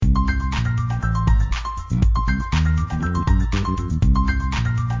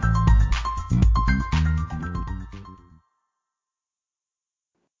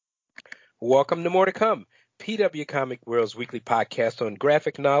Welcome to More to Come, PW Comic World's weekly podcast on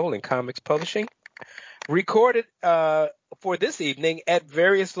graphic novel and comics publishing. Recorded for this evening at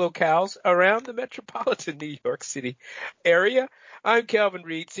various locales around the metropolitan New York City area. I'm Calvin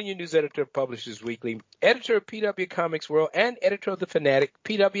Reed, Senior News Editor of Publishers Weekly, editor of PW Comics World, and editor of The Fanatic,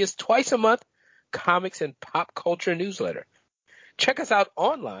 PW's twice-a-month comics and pop culture newsletter. Check us out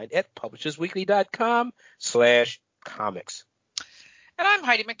online at publishersweekly.com/comics. And I'm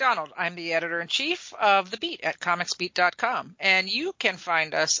Heidi McDonald. I'm the editor-in-chief of The Beat at comicsbeat.com. And you can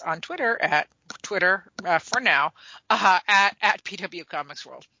find us on Twitter at PW Comics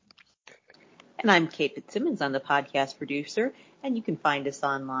World. And I'm Kate Fitzsimmons. I'm the podcast producer. And you can find us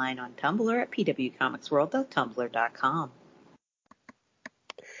online on Tumblr at pwcomicsworld.tumblr.com.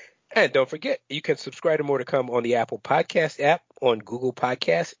 And don't forget, you can subscribe to More to Come on the Apple Podcast app, on Google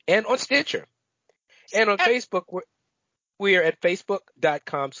Podcasts, and on Stitcher. And on Facebook, we are at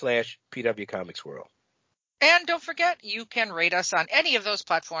facebook.com/PW Comics World. And don't forget, you can rate us on any of those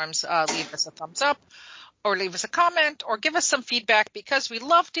platforms. Leave us a thumbs up or leave us a comment or give us some feedback because we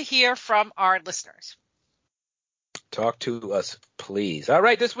love to hear from our listeners. Talk to us, please. All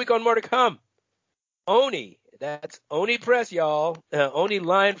right, this week on More to Come, Oni, that's Oni Press, y'all. Oni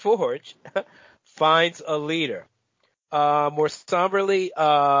Lion Forge finds a leader. More somberly,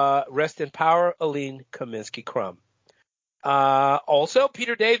 rest in power, Aline Kaminsky-Crumb. Also,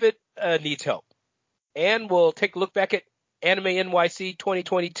 Peter David needs help. And we'll take a look back at Anime NYC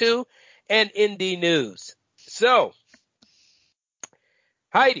 2022 and indie news. So,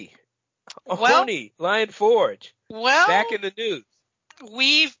 Heidi, Oni, Lion Forge, back in the news.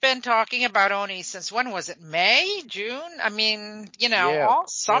 We've been talking about Oni since when was it? May? June? I mean, all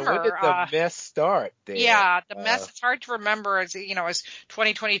summer. When did the mess start there? Yeah, the mess, it's hard to remember as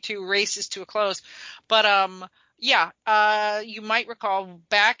 2022 races to a close. But, you might recall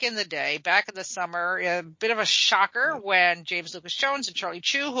back in the summer, a bit of a shocker when James Lucas Jones and Charlie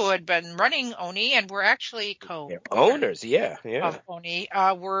Chu, who had been running Oni and were actually co-owners, of Oni,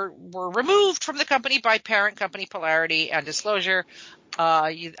 were removed from the company by parent company Polarity and Disclosure.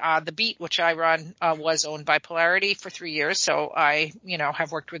 The Beat, which I run, was owned by Polarity for 3 years, so I,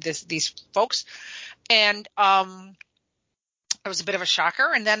 have worked with these folks, and it was a bit of a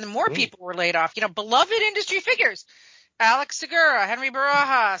shocker. And then more people were laid off. Beloved industry figures, Alex Segura, Henry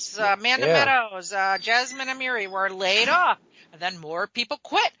Barajas, Amanda Meadows, Jasmine Amiri were laid off, and then more people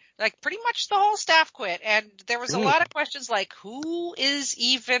quit. Like pretty much the whole staff quit, and there was a lot of questions like, who is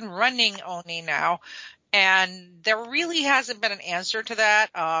even running Oni now? And there really hasn't been an answer to that.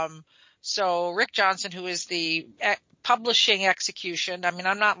 So Rick Johnson, who is the publishing execution, I mean,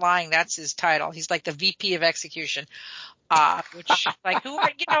 I'm not lying, that's his title. He's like the VP of execution, which like who,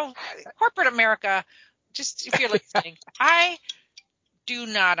 corporate America, just if you're listening, I do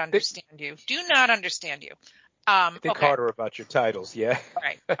not understand you. Think harder about your titles, yeah.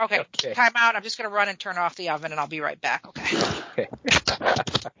 Right. Okay. Time out. I'm just going to run and turn off the oven, and I'll be right back. Okay.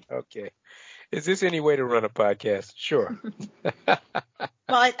 Okay. Is this any way to run a podcast? Sure. Well,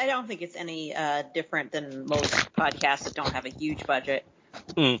 I don't think it's any different than most podcasts that don't have a huge budget.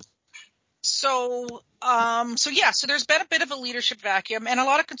 So there's been a bit of a leadership vacuum and a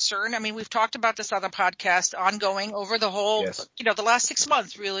lot of concern. I mean, we've talked about this on the podcast ongoing over the whole, the last 6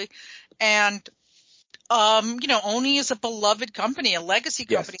 months really. And, Oni is a beloved company, a legacy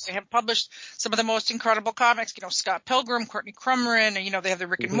company. They have published some of the most incredible comics, Scott Pilgrim, Courtney Crumrin, and, they have the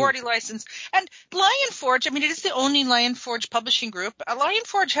Rick and Morty license. And Lion Forge, I mean, it is the only Lion Forge publishing group. Lion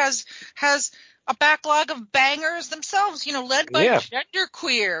Forge has a backlog of bangers themselves, led by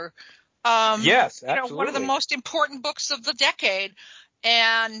Genderqueer. Yes, absolutely. One of the most important books of the decade.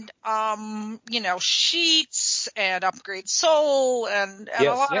 And, Sheets and Upgrade Soul and a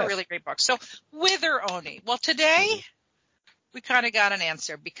lot of really great books. So whither Oni? Well, today we kind of got an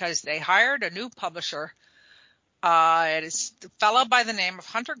answer because they hired a new publisher. It is a fellow by the name of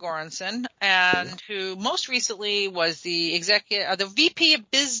Hunter Goranson, and who most recently was the VP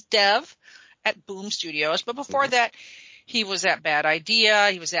of Biz Dev at Boom Studios. But before that, he was at Bad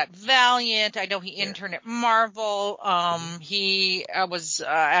Idea. He was at Valiant. I know he interned at Marvel. He was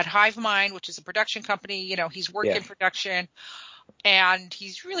at Hive Mind, which is a production company. He's worked in production, and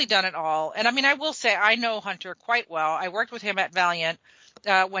he's really done it all. And I mean, I will say I know Hunter quite well. I worked with him at Valiant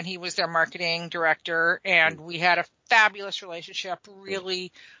when he was their marketing director, and we had a fabulous relationship.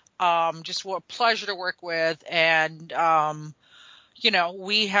 Really, just a pleasure to work with, and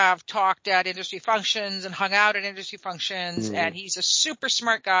we have talked at industry functions and hung out at industry functions, and he's a super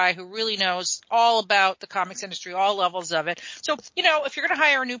smart guy who really knows all about the comics industry, all levels of it. So, if you're going to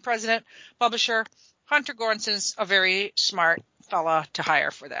hire a new president, publisher, Hunter Goranson's a very smart fella to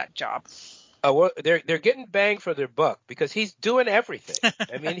hire for that job. Well, they're getting bang for their buck because he's doing everything.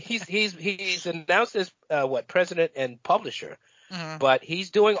 I mean, he's announced as president and publisher, but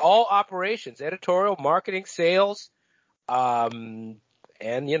he's doing all operations, editorial, marketing, sales, and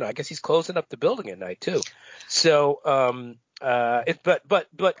I guess he's closing up the building at night too. So,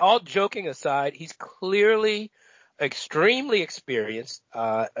 but all joking aside, he's clearly extremely experienced.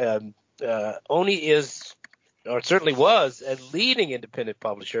 Oni is, or certainly was, a leading independent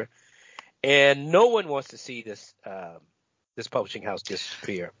publisher. And no one wants to see this publishing house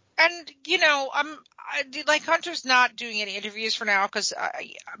disappear. And Hunter's not doing any interviews for now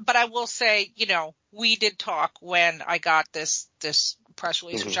but I will say, we did talk when I got this press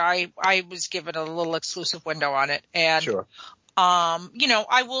release, which I was given a little exclusive window on it. And, sure.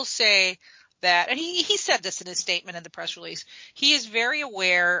 I will say that, and he said this in his statement in the press release, he is very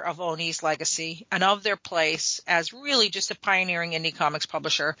aware of Oni's legacy and of their place as really just a pioneering indie comics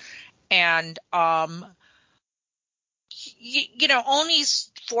publisher. And, Oni's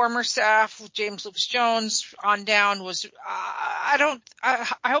former staff, James Lucas Jones on down was, I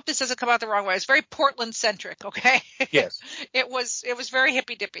hope this doesn't come out the wrong way. It's very Portland centric. Okay. Yes. It was very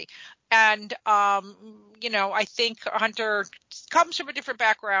hippy dippy. And, I think Hunter comes from a different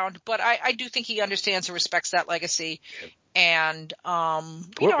background, but I do think he understands and respects that legacy. And,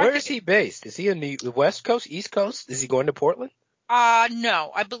 where is he based? Is he in the West Coast, East Coast? Is he going to Portland?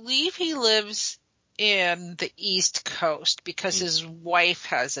 No, I believe he lives in the East Coast because his wife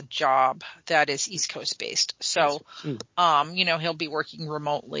has a job that is East Coast based. So, he'll be working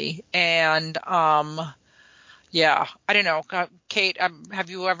remotely. And, I don't know. Kate, have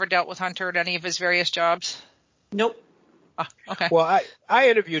you ever dealt with Hunter at any of his various jobs? Nope. Okay. Well, I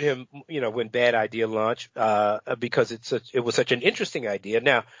interviewed him, when Bad Idea launched, because it was such an interesting idea.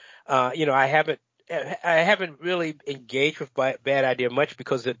 Now, I haven't really engaged with Bad Idea much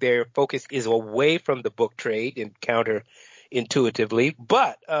because their focus is away from the book trade and counterintuitively.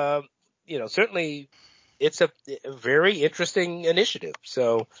 But, certainly it's a very interesting initiative.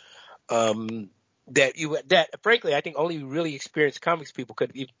 So, that frankly, I think only really experienced comics people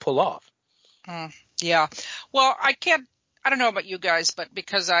could even pull off. Yeah. Well, I don't know about you guys, but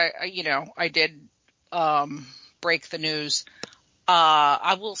because I did, break the news,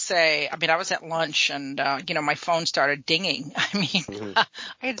 I will say, I was at lunch and, my phone started dinging. I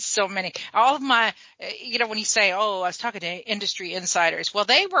had so many, all of my, when you say, oh, I was talking to industry insiders. Well,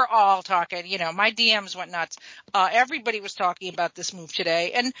 they were all talking, my DMs went nuts. Everybody was talking about this move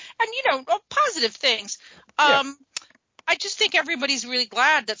today and positive things. I just think everybody's really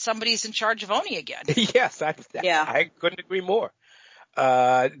glad that somebody's in charge of Oni again. Yes. I couldn't agree more.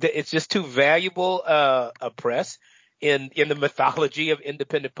 It's just too valuable, a press in the mythology of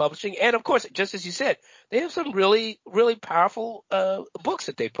independent publishing. And of course, just as you said, they have some really, really powerful, books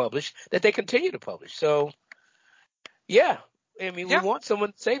that they publish that they continue to publish. So we want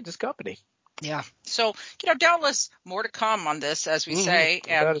someone to save this company. Yeah. So, doubtless more to come on this, as we say.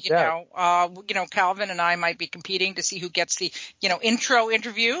 And, Calvin and I might be competing to see who gets the, intro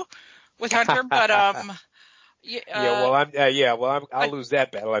interview with Hunter. But, I'll lose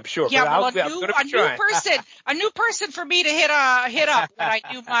that battle, I'm sure. Yeah, but a new person for me to hit up when I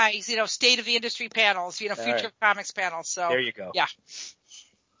do my, state of the industry panels, future of comics panels. So there you go. Yeah.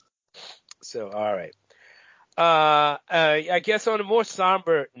 So, all right. I guess on a more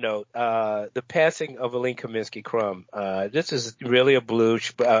somber note, the passing of Aline Kominsky-Crumb. This is really a blow.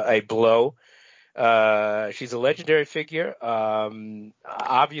 She's a legendary figure.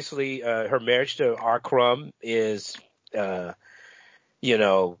 Obviously, her marriage to R. Crumb is,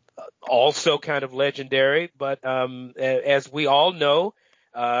 also kind of legendary. But as we all know,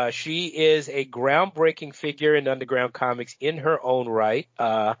 she is a groundbreaking figure in underground comics in her own right.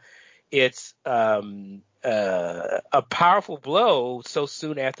 It's a powerful blow so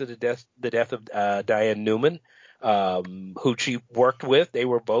soon after the death of Diane Newman, who she worked with. They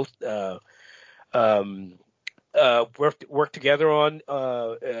were both worked together on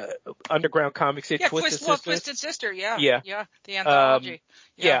underground comics. Twisted Sister, yeah, the anthology.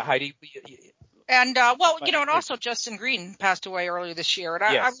 Heidi. And and also Justin Green passed away earlier this year. And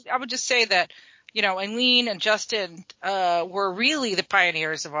I would just say that, Aline and Justin were really the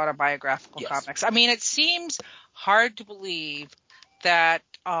pioneers of autobiographical comics. It seems hard to believe that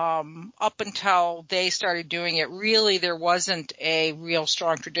up until they started doing it, really there wasn't a real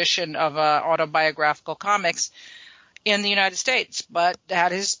strong tradition of autobiographical comics in the United States. But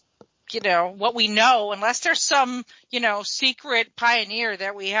that has what we know, unless there's some, secret pioneer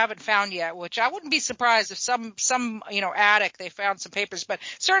that we haven't found yet, which I wouldn't be surprised if some, attic, they found some papers, but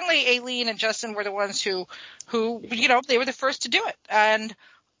certainly Aileen and Justin were the ones who, they were the first to do it. And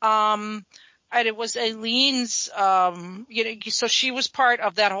it was Aileen's, so she was part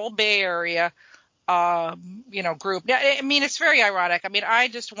of that whole Bay Area, group. Now, I mean, it's very ironic. I mean, I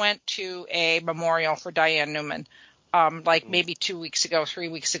just went to a memorial for Diane Newman, maybe 3 weeks ago.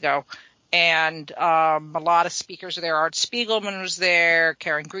 And a lot of speakers were there. Art Spiegelman was there.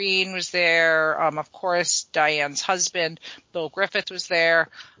 Karen Green was there. Of course, Diane's husband, Bill Griffith, was there.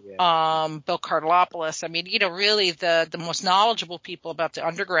 Yeah. Bill Cardelopoulos. I mean, really the most knowledgeable people about the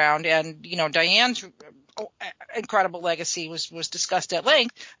underground. And, Diane's incredible legacy was discussed at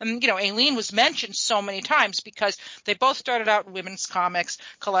length. And, Aileen was mentioned so many times because they both started out in Women's Comics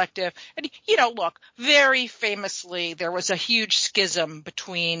Collective. And, look, very famously, there was a huge schism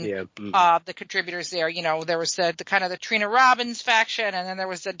between the contributors there. There was the kind of the Trina Robbins faction, and then there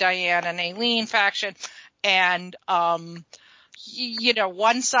was the Diane and Aileen faction. And, one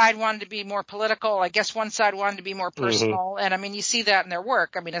side wanted to be more political. I guess one side wanted to be more personal. And I mean, you see that in their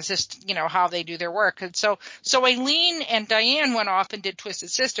work. I mean, it's just, how they do their work. And so Aileen and Diane went off and did Twisted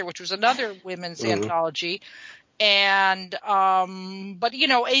Sister, which was another women's anthology. And, but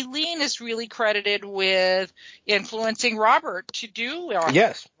Aileen is really credited with influencing Robert to do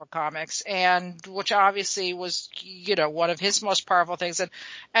comics, and which obviously was, one of his most powerful things. And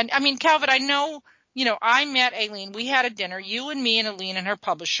I mean, Calvin, I know, I met Aileen. We had a dinner, you and me and Aileen and her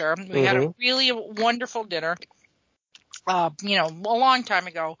publisher. We had a really wonderful dinner, a long time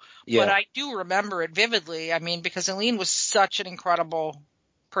ago, but I do remember it vividly. I mean, because Aileen was such an incredible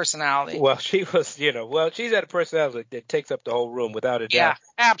personality. Well, she was, she's had a personality that takes up the whole room without a doubt. Yeah,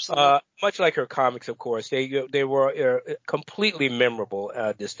 absolutely. Much like her comics, of course, they were completely memorable,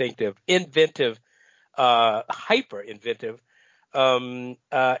 distinctive, inventive, hyper inventive.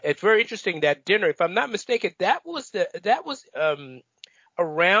 It's very interesting, that dinner, if I'm not mistaken, that was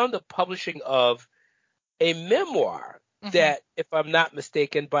around the publishing of a memoir that, if I'm not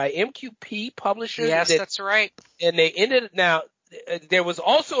mistaken, by MQP Publishers. Yes, that's right. And there was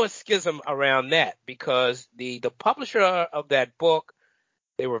also a schism around that, because the publisher of that book,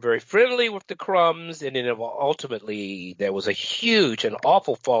 they were very friendly with the Crumbs, and then ultimately there was a huge and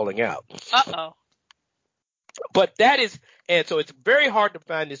awful falling out. Uh-oh. But and so it's very hard to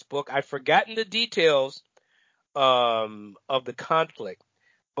find this book. I've forgotten the details of the conflict,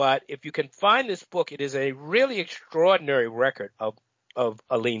 but if you can find this book, it is a really extraordinary record of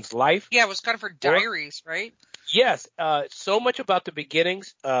Aileen's life. Yeah, it was kind of her diaries, right? Yes, so much about the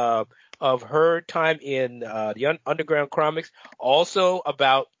beginnings of her time in the underground comics. Also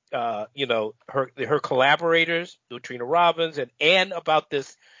about her collaborators, Trina Robbins, and about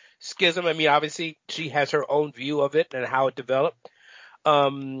this schism. I mean, obviously she has her own view of it and how it developed.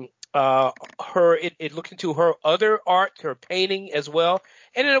 It looked into her other art, her painting as well,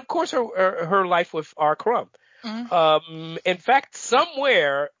 and then of course her life with R. Crumb. In fact,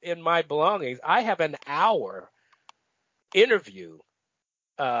 somewhere in my belongings, I have an hour interview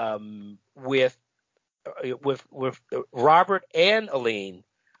with Robert and Aileen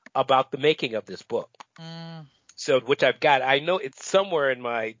about the making of this book. So, which I've got, I know it's somewhere in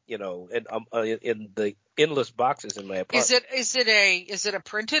my, in the endless boxes in my apartment. Is it a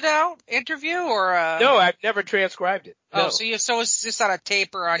printed out interview or a? No, I've never transcribed it. No. Oh, so it's just on a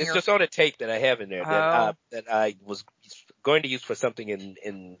tape or on It's just on a tape that I have in there that I was going to use for something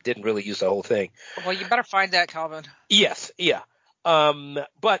and didn't really use the whole thing. Well, you better find that, Calvin. Yes, yeah.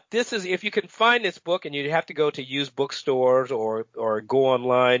 But this is, if you can find this book, and you have to go to used bookstores or go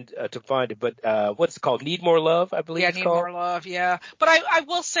online to find it. But what's it called? Need More Love, I believe it's called. Yeah, Need More Love. Yeah, but I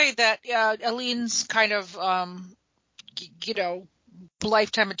will say that Aileen's kind of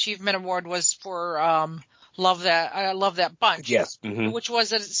Lifetime Achievement Award was for Love That Bunch. Yes. Which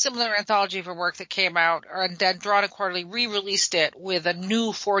was a similar anthology of her work that came out, and then Drawn and Quarterly re-released it with a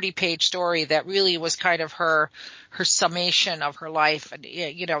new 40-page story that really was kind of her summation of her life, and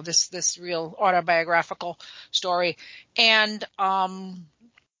this real autobiographical story. And I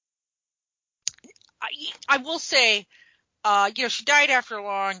will say, she died after a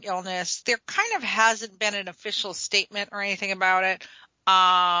long illness. There kind of hasn't been an official statement or anything about it.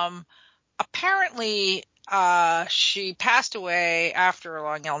 Apparently, she passed away after a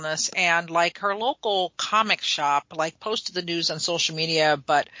long illness, and her local comic shop, posted the news on social media,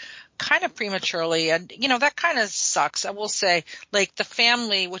 but kind of prematurely. And, that kind of sucks. I will say, the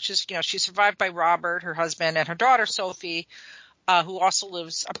family, which is, she's survived by Robert, her husband, and her daughter, Sophie. who also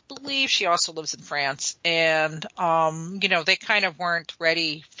lives, I believe she also lives in France. And, they kind of weren't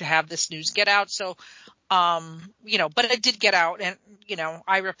ready to have this news get out. So, but it did get out, and,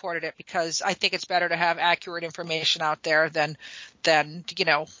 I reported it because I think it's better to have accurate information out there than,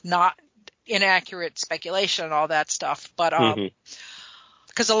 not inaccurate speculation and all that stuff. But,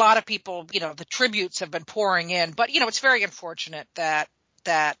 because a lot of people, the tributes have been pouring in, but, it's very unfortunate that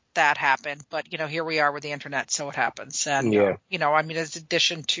happened. But, here we are with the internet, so it happens. And, as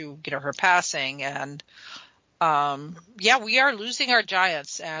addition to, her passing, and, we are losing our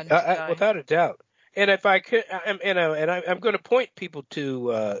giants. And without a doubt. And if I could, I'm going to point people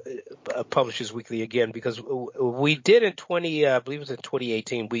to Publishers Weekly again, because we did I believe it was in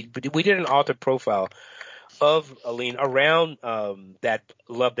 2018, we did an author profile of Aline around that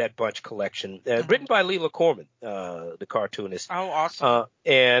Love That Bunch collection, written by Leela Corman, the cartoonist. Oh, awesome!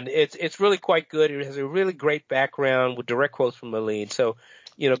 And it's really quite good. It has a really great background with direct quotes from Aline. So,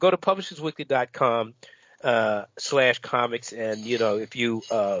 go to publishersweekly.com. /comics, and if you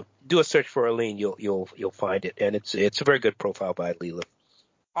do a search for Aline, you'll find it, and it's a very good profile by Leela.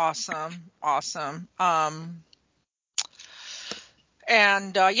 Awesome.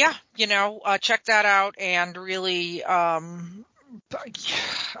 And check that out, and really,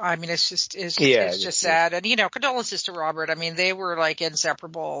 it's just sad. And, condolences to Robert. I mean, they were like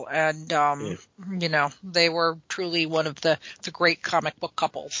inseparable, and, they were truly one of the great comic book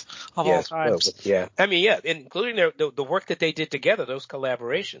couples of all times. Including the work that they did together, those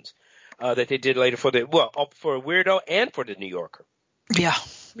collaborations, that they did later for Weirdo and for the New Yorker. Yeah.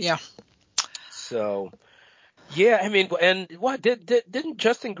 So, yeah, and what didn't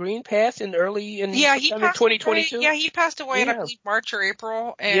Justin Green pass in 2022? Away. Yeah, he passed away in, I believe, March or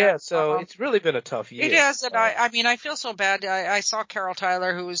April. And, it's really been a tough year. It is, and I feel so bad. I saw Carol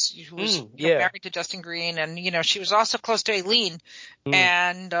Tyler, who was married to Justin Green, and she was also close to Aline,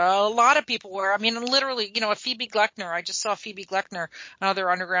 and a lot of people were. I mean, literally, Phoebe Gleckner. I just saw Phoebe Gleckner, another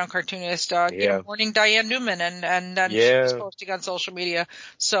underground cartoonist, mourning Diane Newman, and she was posting on social media.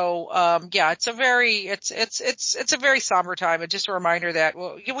 So, it's a very somber time, and just a reminder that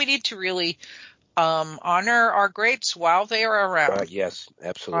we need to really honor our greats while they are around. Yes,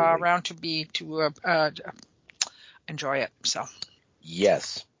 absolutely. Around to enjoy it. So.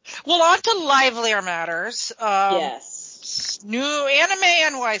 Yes. Well, on to livelier matters. Yes. New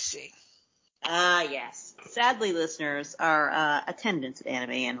Anime NYC. Yes. Sadly, listeners, our attendance at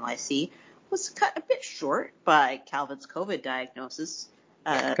Anime NYC was cut a bit short by Calvin's COVID diagnosis.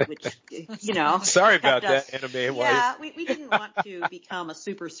 Which, sorry about that, Anime NYC. Yeah, we didn't want to become a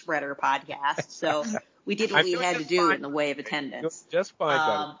super spreader podcast, so we did what we had to do in the way of attendance. Just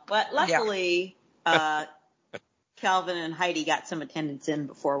fine, but luckily, Calvin and Heidi got some attendance in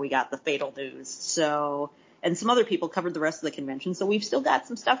before we got the fatal news. So, and some other people covered the rest of the convention, so we've still got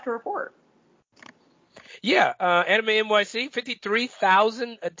some stuff to report. Yeah, Anime NYC,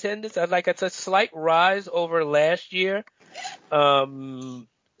 53,000 attendance. It's a slight rise over last year. It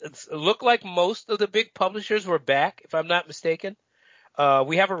looked like most of the big publishers were back, if I'm not mistaken.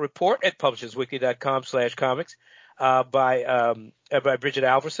 We have a report at publishersweekly.com/comics, by Bridget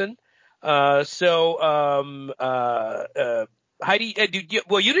Alverson. Heidi,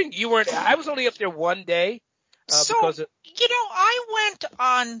 you weren't, I was only up there one day. I went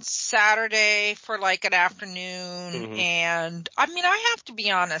on Saturday for like an afternoon, and I have to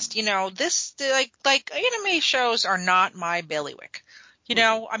be honest, this anime shows are not my bailiwick.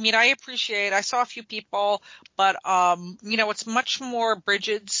 I saw a few people, but it's much more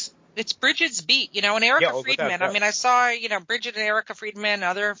Bridget's beat, and Erica Friedman. I saw, Bridget and Erica Friedman,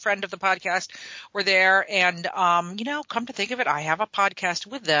 another friend of the podcast, were there. And, come to think of it, I have a podcast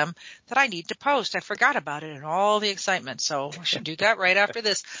with them that I need to post. I forgot about it in all the excitement. So I should do that right after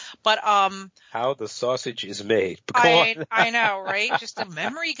this. But, how the sausage is made. I know, right? Just the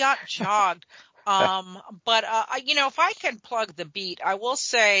memory got jogged. If I can plug the beat, I will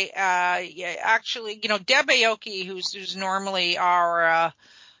say, actually, Deb Aoki, who's normally our,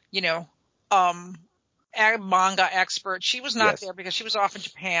 manga expert. She was not there because she was off in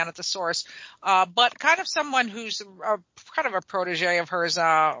Japan at the source. But kind of someone who's kind of a protege of hers,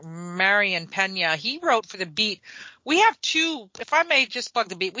 Marion Pena. He wrote for the Beat. We have two, if I may just plug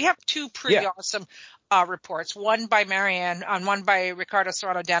the Beat, we have two pretty awesome reports, one by Marianne and one by Ricardo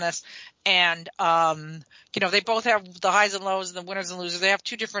Serrano Dennis. And, they both have the highs and lows and the winners and losers. They have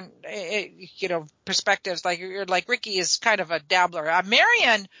two different, perspectives. Like Ricky is kind of a dabbler.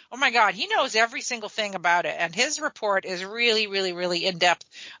 Marianne, oh my God, he knows every single thing about it. And his report is really, really, really in depth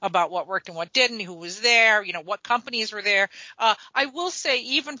about what worked and what didn't, who was there, what companies were there. I will say,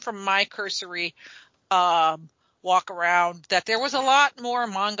 even from my cursory, walk around, that there was a lot more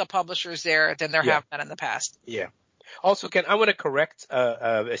manga publishers there than there have been in the past. Yeah. Also, I want to correct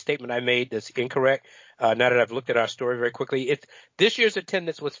a statement I made that's incorrect. Now that I've looked at our story very quickly, this year's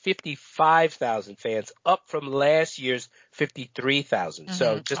attendance was 55,000 fans, up from last year's 53,000. Mm-hmm.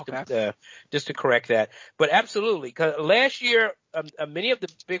 So just to correct that. But absolutely, because last year many of the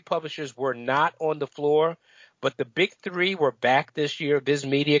big publishers were not on the floor, but the big three were back this year: Viz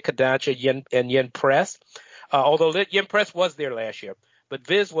Media, Kodansha, and Yen Press. Although Yen Press was there last year. But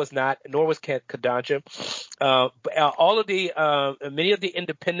Viz was not, nor was Kodansha. All of many of the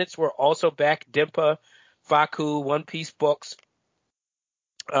independents were also back. Dempa, Faku, One Piece Books.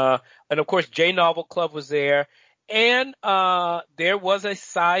 And of course, J Novel Club was there. And, there was a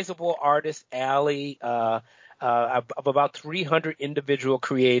sizable artist alley, of about 300 individual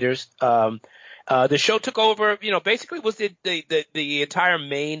creators. The show took over, basically was the entire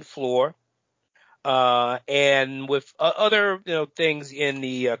main floor. And with other, things in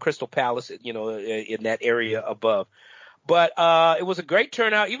the Crystal Palace, in that area above. But it was a great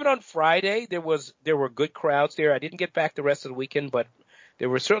turnout. Even on Friday, there were good crowds there. I didn't get back the rest of the weekend, but there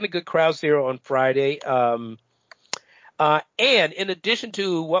were certainly good crowds there on Friday. And in addition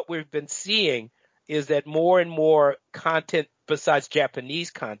to what we've been seeing is that more and more content besides Japanese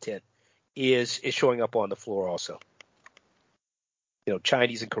content is showing up on the floor also.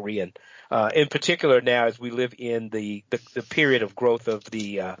 Chinese and Korean, in particular now as we live in the period of growth of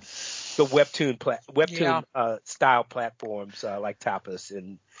the webtoon style platforms like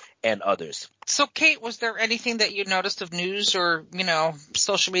Tapas and others. So, Kate, was there anything that you noticed of news or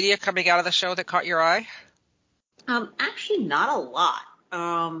social media coming out of the show that caught your eye? Actually, not a lot.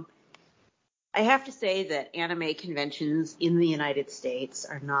 I have to say that anime conventions in the United States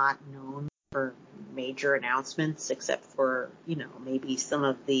are not known for major announcements, except for, maybe some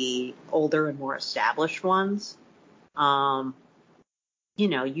of the older and more established ones.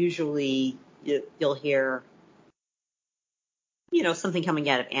 Usually you'll hear, something coming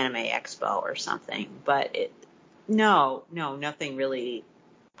out of Anime Expo or something, but nothing really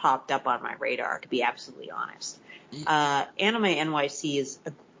popped up on my radar, to be absolutely honest. Anime NYC is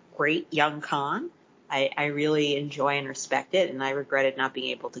a great young con. I really enjoy and respect it, and I regretted not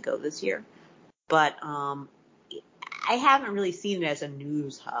being able to go this year. But I haven't really seen it as a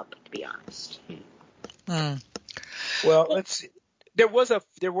news hub, to be honest. Well, let's see. There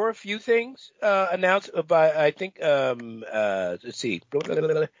were a few things announced by, I think, let's see.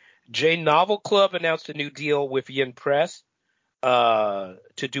 J Novel Club announced a new deal with Yen Press to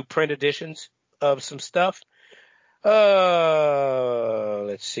do print editions of some stuff.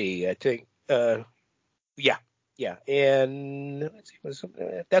 Let's see. I think yeah. And let's see,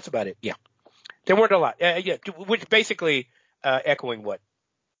 that's about it. Yeah. There weren't a lot. Which basically echoing what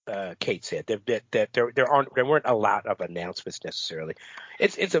Kate said. There weren't a lot of announcements necessarily.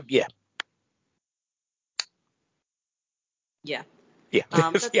 It's yeah.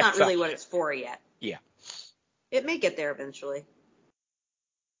 That's not really what it's for yet. Yeah. It may get there eventually.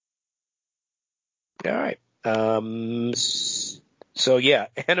 All right. So yeah,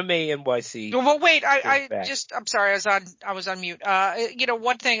 Anime NYC. Well, wait, I'm sorry, I was on mute.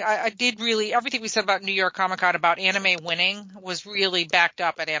 One thing I did really, everything we said about New York Comic Con about anime winning was really backed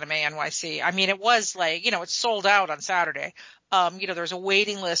up at Anime NYC. I mean, it was like, it's sold out on Saturday. There's a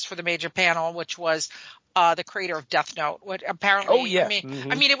waiting list for the major panel, which was the creator of Death Note. What apparently, I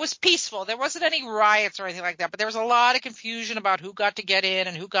mean, it was peaceful. There wasn't any riots or anything like that, but there was a lot of confusion about who got to get in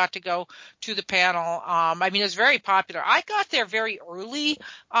and who got to go to the panel. I mean, it was very popular. I got there very early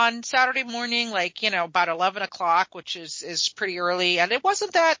on Saturday morning, like, about 11 o'clock, which is pretty early. And it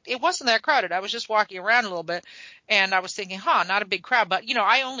wasn't that crowded. I was just walking around a little bit and I was thinking, not a big crowd, but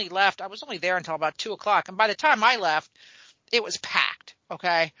I was only there until about 2 o'clock. And by the time I left, it was packed.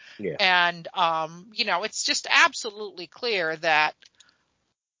 Okay. Yeah. And, it's just absolutely clear that,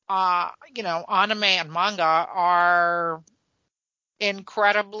 anime and manga are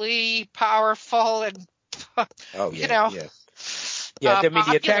incredibly powerful and, I mean,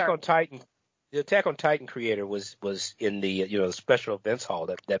 the Attack on Titan creator was in the, the special events hall,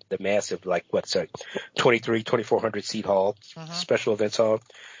 that the massive, 2,400 seat hall, special events hall.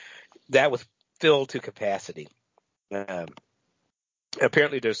 That was filled to capacity.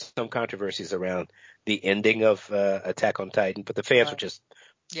 Apparently there's some controversies around the ending of Attack on Titan, but the fans were just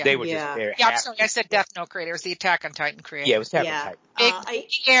they were just very happy. I'm sorry, I said Death Note creator. It was the Attack on Titan creator. Yeah, it was Attack on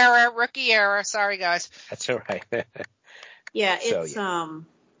Titan. Rookie error. Sorry, guys. That's all right. Yeah, it's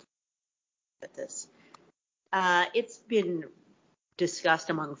it's been discussed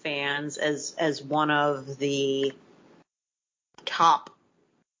among fans as one of the top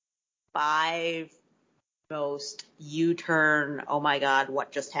 5 most U-turn, oh my God,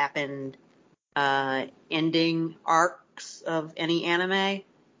 what just happened, ending arcs of any anime.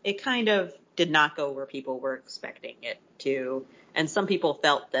 It kind of did not go where people were expecting it to. And some people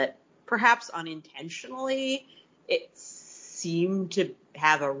felt that perhaps unintentionally it seemed to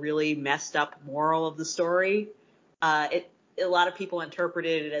have a really messed up moral of the story. A lot of people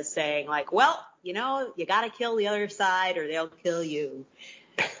interpreted it as saying like, well, you got to kill the other side or they'll kill you.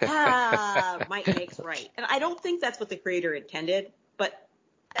 Might makes right. And I don't think that's what the creator intended, but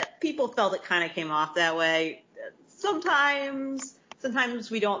people felt it kind of came off that way. Sometimes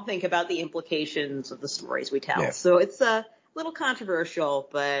we don't think about the implications of the stories we tell. Yeah. So it's a little controversial,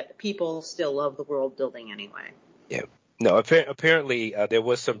 but people still love the world building anyway. Yeah. No, apparently there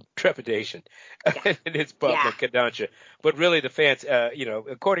was some trepidation in its public, Kodansha. But really the fans,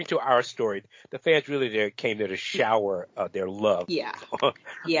 according to our story, the fans really came there to shower their love. Yeah.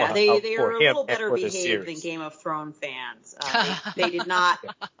 Yeah, they are a little better behaved than Game of Thrones fans. They did not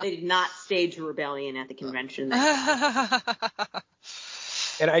stage a rebellion at the convention.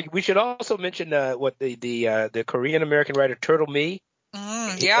 And we should also mention what the Korean American writer Turtle Me.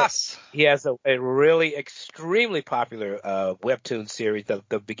 Yes. He has a really extremely popular webtoon series,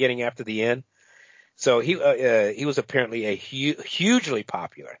 the beginning after the end. So he was apparently hugely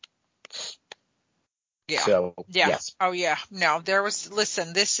popular. Yeah. So, yeah. Yes. Oh yeah. No, this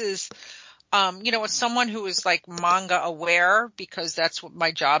is as someone who is like manga aware, because that's what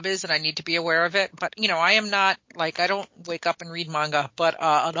my job is and I need to be aware of it. But, I am not I don't wake up and read manga, but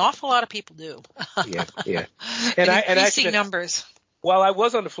an awful lot of people do. Yeah. And increasing numbers. While I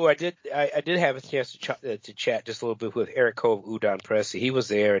was on the floor, I did have a chance to chat just a little bit with Eric Cole of Udon Press. He was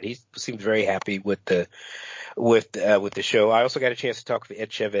there and he seemed very happy with the show. I also got a chance to talk with Ed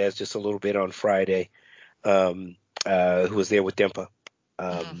Chavez just a little bit on Friday, who was there with Dempa.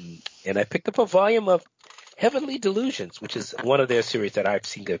 And I picked up a volume of Heavenly Delusions, which is one of their series that I've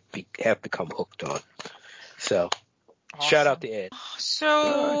seen have become hooked on. So, awesome. Shout out to Ed.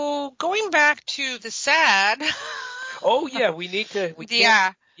 So, going back to the sad. Oh yeah, we can't leave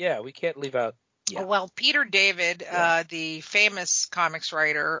out. Yeah. Well, Peter David, the famous comics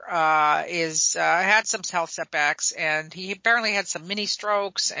writer, is had some health setbacks, and he apparently had some mini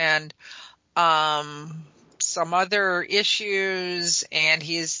strokes and some other issues, and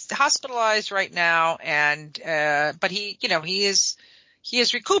he is hospitalized right now. And but he is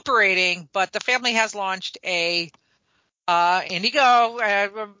recuperating. But the family has launched a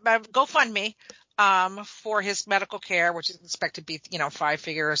Indiego GoFundMe for his medical care, which is expected to be 5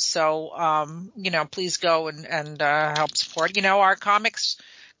 figures. So please go and help support our comics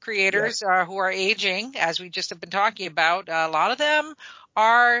creators who are aging, as we just have been talking about. A lot of them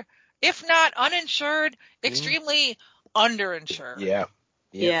are, if not uninsured, extremely underinsured.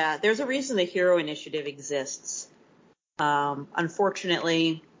 Yeah, there's a reason the Hero Initiative exists.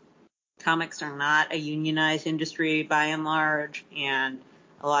 Unfortunately, comics are not a unionized industry by and large, and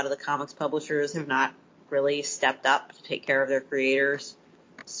a lot of the comics publishers have not really stepped up to take care of their creators.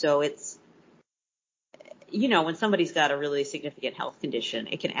 So it's, when somebody's got a really significant health condition,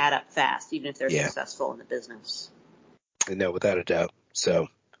 it can add up fast, even if they're successful in the business. No, without a doubt. So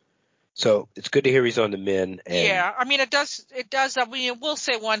it's good to hear he's on the mend. It does. We'll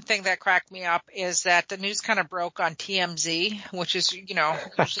say one thing that cracked me up is that the news kind of broke on TMZ, which is, usually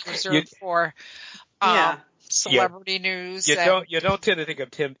reserved for, celebrity news. You don't tend to think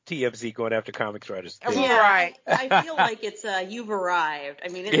of TMZ going after comics writers. Right. I feel like it's you've arrived. I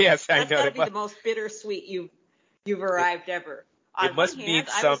mean, that's got to be the most bittersweet you've arrived ever. It must mean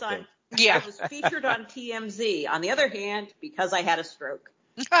something. I was featured on TMZ. On the other hand, because I had a stroke.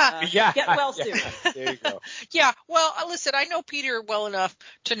 Get well soon. There you go. Yeah. Well, listen, I know Peter well enough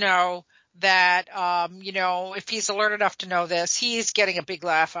to know that, if he's alert enough to know this, he's getting a big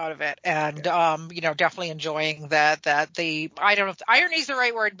laugh out of it, and definitely enjoying that I don't know if irony is the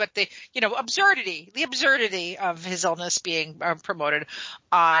right word, but the absurdity of his illness being promoted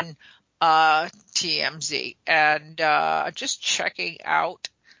on TMZ, and just checking out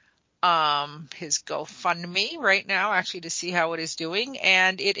his GoFundMe right now, actually, to see how it is doing.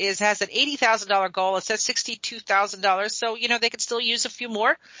 And it has an $80,000 goal. It says $62,000. So, they could still use a few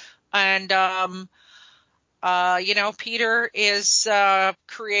more. And, Peter is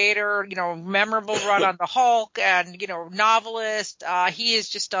creator, memorable run on the Hulk, and, novelist. He has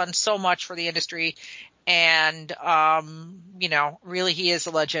just done so much for the industry. And, really he is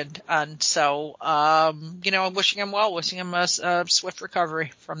a legend. And so, wishing him well, wishing him a swift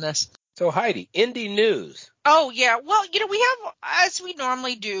recovery from this. So Heidi, indie news. Oh, yeah. Well, we have, as we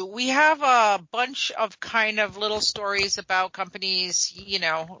normally do, we have a bunch of kind of little stories about companies,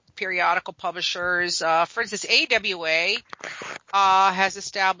 periodical publishers. For instance, AWA has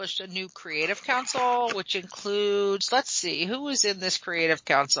established a new creative council, which includes, let's see, who is in this creative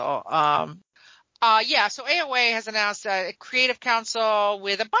council? So AOA has announced a creative council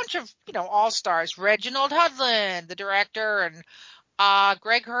with a bunch of, all-stars. Reginald Hudlin, the director, and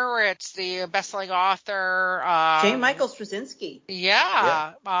Greg Hurwitz, the best-selling author. J. Michael Straczynski.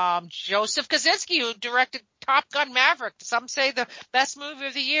 Yeah. Joseph Kosinski, who directed Top Gun Maverick. Some say the best movie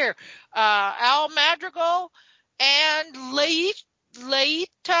of the year. Al Madrigal and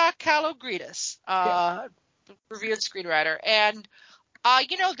Laeta Kalogridis, revered screenwriter. And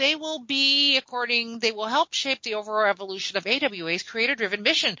they will help shape the overall evolution of AWA's creator-driven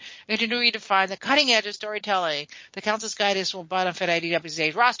mission and to redefine the cutting edge of storytelling. The council's guidance will benefit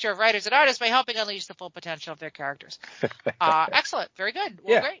IDW's roster of writers and artists by helping unleash the full potential of their characters. Excellent. Very good.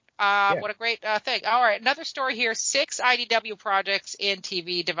 Well, great. What a great thing. All right. Another story here. 6 IDW projects in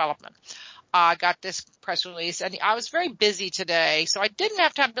TV development. Got this press release, and I was very busy today, so I didn't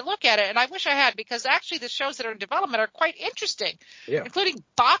have time to look at it, and I wish I had, because actually the shows that are in development are quite interesting, including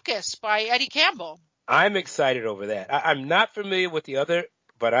Bacchus by Eddie Campbell. I'm excited over that. I'm not familiar with the other,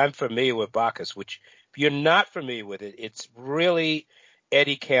 but I'm familiar with Bacchus, which if you're not familiar with it, it's really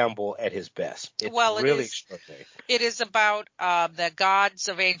Eddie Campbell at his best. It's really extraordinary. It is about the gods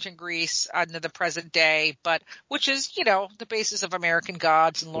of ancient Greece under the present day, but which is, the basis of American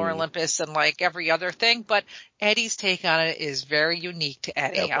gods and Lore Olympus and like every other thing. But Eddie's take on it is very unique to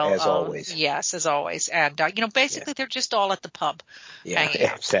Eddie. As always. Yes, as always. And, basically they're just all at the pub. Yeah,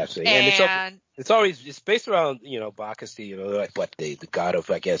 absolutely. And it's based around, Bacchus, the god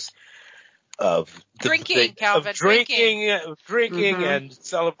of, I guess, of drinking, Calvin. Drinking and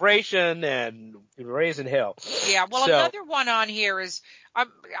celebration and raising hell. Yeah. Well, another one on here is,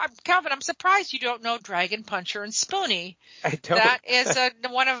 Calvin, I'm surprised you don't know Dragon Puncher and Spoonie. I don't. That is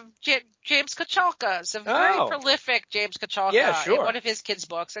one of James Kochalka's, a very prolific James Kochalka in one of his kids'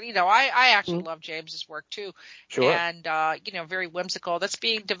 books. And, I actually love James's work too. Sure. And, very whimsical. That's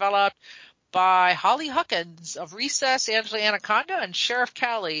being developed by Holly Huckins of Recess, Angela Anaconda, and Sheriff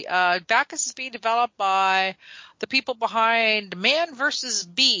Callie. Bacchus is being developed by the people behind Man vs.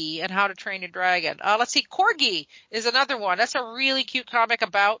 Bee and How to Train Your Dragon. Let's see, Corgi is another one. That's a really cute comic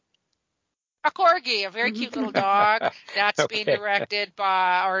about a corgi, a very cute little dog. That's being directed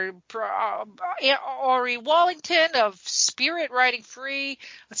by Ori Wallington of Spirit Writing Free.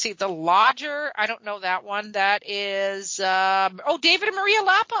 Let's see, The Lodger. I don't know that one. That is, David and Maria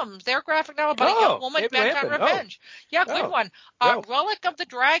Lapham. Their graphic novel about a young woman bent on revenge. Yeah, good one. Relic of the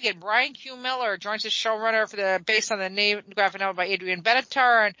Dragon. Brian Q. Miller joins as showrunner based on the graphic novel by Adrian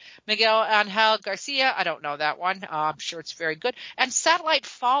Benatar and Miguel Angel Garcia. I don't know that one. I'm sure it's very good. And Satellite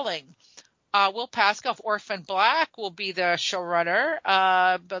Falling. Will Pascal of Orphan Black will be the showrunner.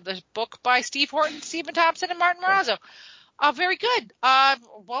 But the book by Steve Horton, Stephen Thompson, and Martin Morazzo. Very good.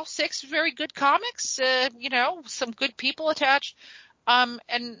 6 very good comics. Some good people attached. And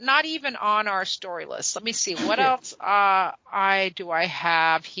not even on our story list. Let me see what else I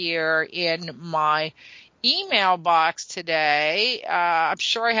have here in my email box today. I'm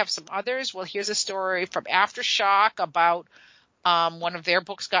sure I have some others. Well, here's a story from Aftershock about one of their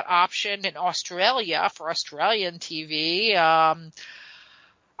books got optioned in Australia for Australian TV. My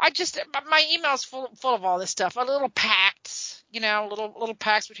email's full of all this stuff. A little pacts, little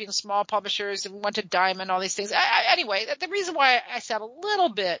pacts between small publishers and went to Diamond, all these things. Anyway, the reason why I sound a little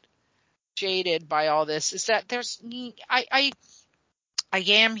bit jaded by all this is that I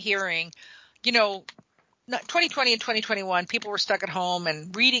am hearing, 2020 and 2021, people were stuck at home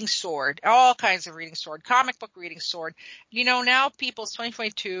and reading Sword, all kinds of reading Sword, comic book reading Sword. Now people's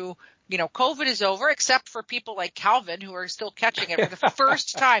 2022, COVID is over, except for people like Calvin who are still catching it for the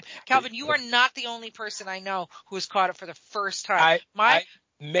first time. Calvin, you are not the only person I know who has caught it for the first time. I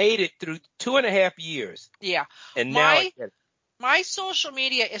made it through 2.5 years. Yeah. And now I get it. My social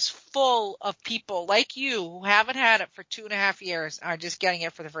media is full of people like you who haven't had it for 2.5 years, are just getting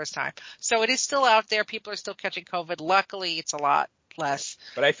it for the first time. So it is still out there. People are still catching COVID. Luckily, it's a lot less.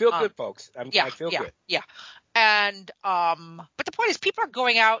 But I feel good, folks. I feel good. Yeah. And, but the point is people are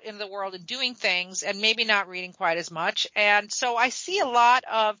going out into the world and doing things and maybe not reading quite as much. And so I see a lot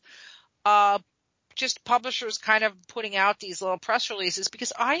of, just publishers kind of putting out these little press releases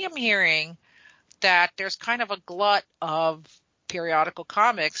because I am hearing that there's kind of a glut of periodical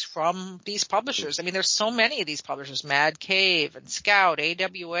comics from these publishers. I mean, there's so many of these publishers, Mad Cave and Scout,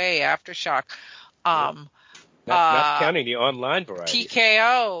 AWA, Aftershock. Not counting the online variety.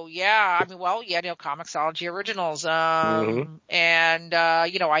 TKO, yeah. I mean, well, yeah, Comixology Originals, and,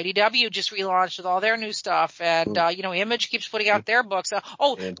 IDW just relaunched with all their new stuff, and, Image keeps putting out their books. And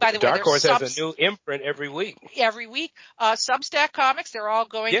by the way, Dark Horse has a new imprint every week. Substack Comics, they're all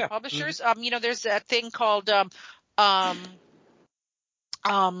going to publishers. There's that thing called, I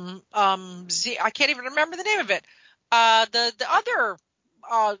can't even remember the name of it. The other,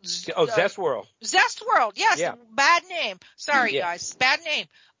 Zestworld. Zestworld, yes. Yeah. Bad name. Sorry, guys. Bad name.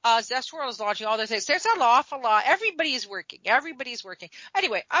 Zestworld is launching all those things. There's an awful lot. Everybody's working.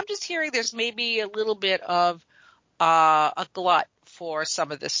 Anyway, I'm just hearing there's maybe a little bit of a glut for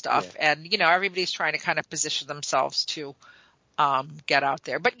some of this stuff. Yeah. And, everybody's trying to kind of position themselves to get out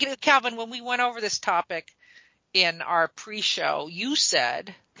there. But, Calvin, when we went over this topic in our pre-show, you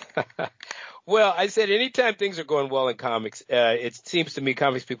said... Well, I said anytime things are going well in comics, it seems to me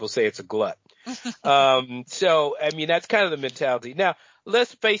comics people say it's a glut. So, I mean, that's kind of the mentality. Now,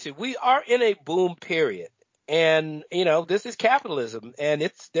 let's face it, we are in a boom period. And, this is capitalism. And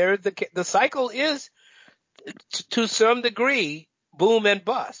the cycle is, to some degree, boom and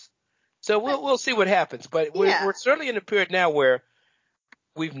bust. So we'll see what happens. But we're certainly in a period now where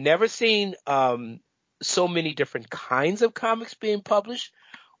we've never seen so many different kinds of comics being published.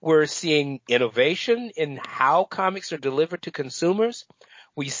 We're seeing innovation in how comics are delivered to consumers.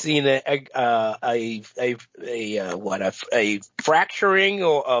 We've seen a fracturing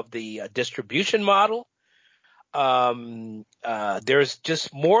of the distribution model. There's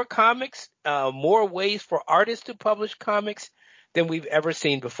just more comics, more ways for artists to publish comics than we've ever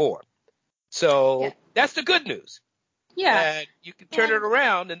seen before. So that's the good news. Yeah. And you can turn it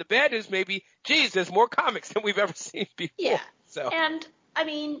around, and the bad news may be, geez, there's more comics than we've ever seen before. Yeah. So. And I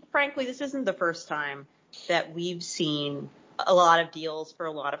mean, frankly, this isn't the first time that we've seen a lot of deals for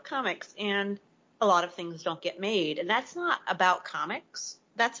a lot of comics, and a lot of things don't get made. And that's not about comics.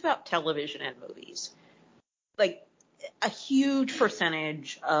 That's about television and movies. Like, a huge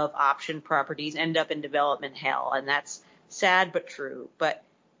percentage of option properties end up in development hell, and that's sad but true. But,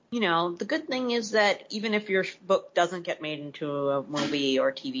 the good thing is that even if your book doesn't get made into a movie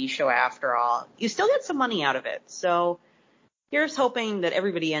or TV show after all, you still get some money out of it. So here's hoping that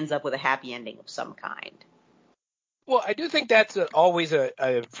everybody ends up with a happy ending of some kind. Well, I do think that's always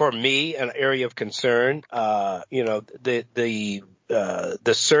for me, an area of concern. The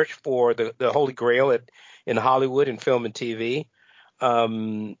search for the Holy Grail in Hollywood and film and TV.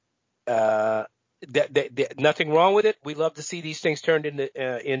 Nothing wrong with it. We love to see these things turned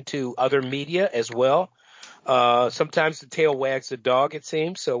into other media as well. Sometimes the tail wags the dog, it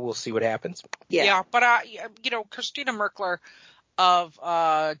seems. So we'll see what happens. Yeah, but Christina Merkler of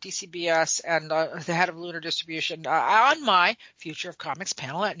DCBS and the head of Lunar Distribution on my Future of Comics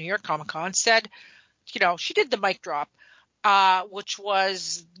panel at New York Comic Con said, she did the mic drop, which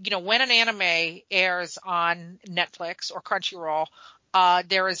was, when an anime airs on Netflix or Crunchyroll,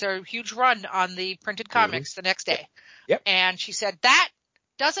 there is a huge run on the printed comics the next day. Yep. And she said that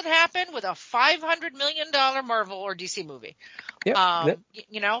doesn't happen with a $500 million Marvel or DC movie. Yep.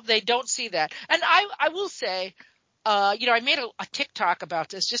 They don't see that. And I will say, I made a TikTok about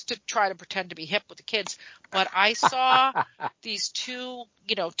this just to try to pretend to be hip with the kids, but I saw these two,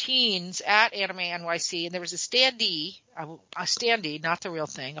 teens at Anime NYC, and there was a standee, not the real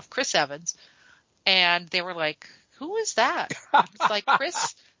thing, of Chris Evans, and they were like, "Who is that?" It's like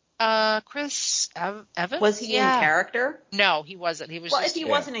Chris Evans. Was he in character? No, he wasn't. He was. Well, if he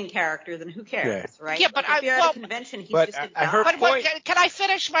wasn't in character, then who cares, right? Yeah, but if you're at a convention, he's just a guy. But can I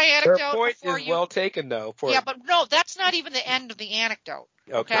finish my anecdote? Her point is well taken, though. But no, that's not even the end of the anecdote.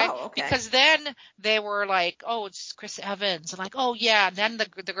 Okay? Oh, okay. Because then they were like, "Oh, it's Chris Evans," and like, "Oh yeah," and then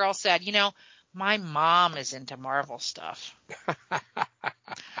the girl said, "My mom is into Marvel stuff."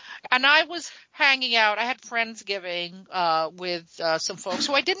 And I was hanging out. I had Friendsgiving with some folks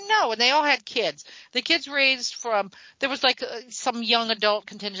who I didn't know, and they all had kids. The kids raised there was like some young adult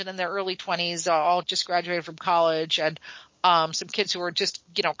contingent in their early 20s, all just graduated from college, and some kids who were just,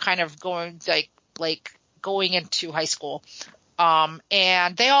 kind of going like going into high school.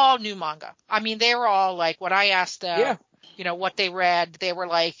 And they all knew manga. I mean, they were all like, when I asked them, what they read, they were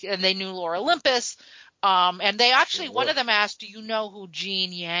like, and they knew Lore Olympus. And they actually, one of them asked, "Do you know who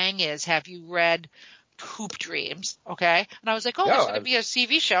Gene Yang is? Have you read Hoop Dreams?" Okay. And I was like, there's going to be a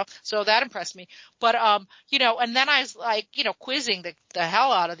CV show. So that impressed me. But, and then I was like, quizzing the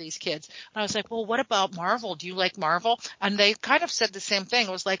hell out of these kids. And I was like, "Well, what about Marvel? Do you like Marvel?" And they kind of said the same thing.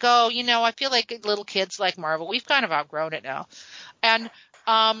 It was like, I feel like little kids like Marvel. We've kind of outgrown it now. And,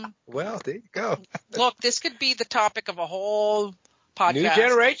 well, there you go. Look, this could be the topic of a whole podcast. New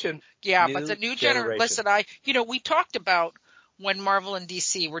generation. Yeah, but the new generation. Listen, we talked about when Marvel and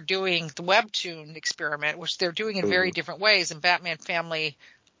DC were doing the Webtoon experiment, which they're doing in very different ways, and Batman Family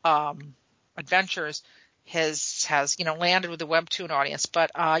Adventures has landed with the Webtoon audience.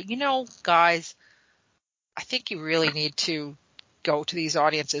 But guys, I think you really need to go to these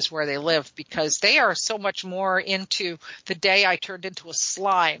audiences where they live, because they are so much more into the day I turned into a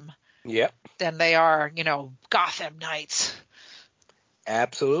slime. Yep. Than they are, Gotham Knights.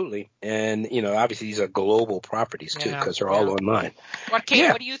 Absolutely. And, obviously these are global properties too, because they're all online. Well, Kate,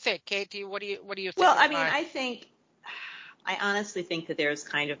 what do you think? Kate, what do you think? Well, I honestly think that there's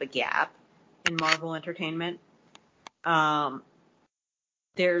kind of a gap in Marvel Entertainment.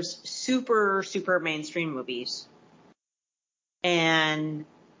 There's super, super mainstream movies. And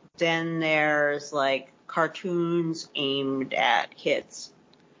then there's like cartoons aimed at kids.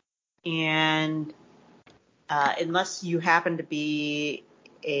 And unless you happen to be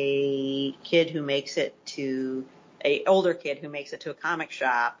a kid who makes it to a older kid who makes it to a comic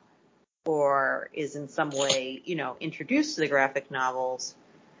shop, or is in some way, introduced to the graphic novels,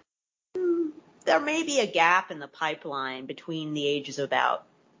 there may be a gap in the pipeline between the ages of about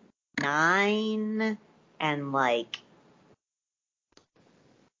 9 and like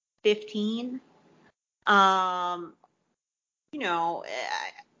 15.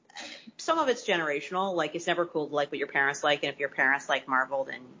 Some of it's generational. Like, it's never cool to like what your parents like, and if your parents like Marvel,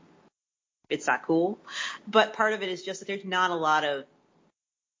 then it's not cool. But part of it is just that there's not a lot of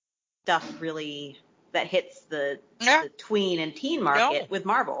stuff really that hits the tween and teen market with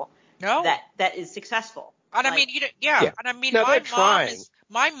Marvel. No. That is successful. And like, And I mean,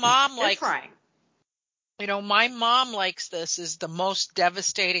 my mom likes. My mom likes this is the most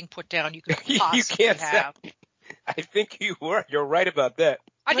devastating put down you could possibly have. I think you're right about that.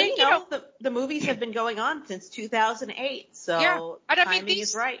 I think the movies have been going on since 2008, so timing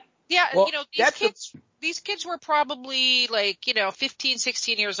is right. Yeah, these kids were probably 15,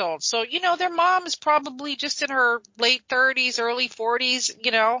 16 years old. So, their mom is probably just in her late 30s, early 40s,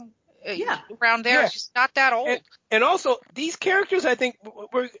 around there. Yeah. She's not that old. And also, these characters, I think,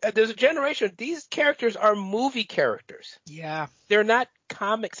 there's a generation, these characters are movie characters. Yeah. They're not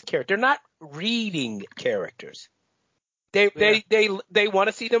comics characters. They're not reading characters. They want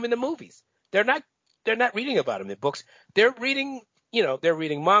to see them in the movies. They're not reading about them in books. They're reading, they're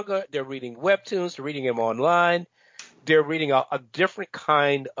reading manga, they're reading webtoons, they're reading them online. They're reading a different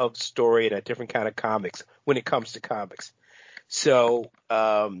kind of story and a different kind of comics when it comes to comics. So,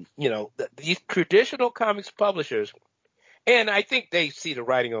 these traditional comics publishers, and I think they see the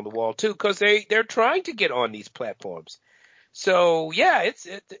writing on the wall too, because they're trying to get on these platforms. So yeah, it's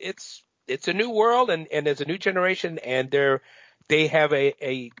a new world, and there's a new generation, and they have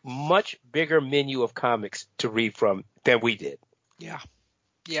a much bigger menu of comics to read from than we did. Yeah,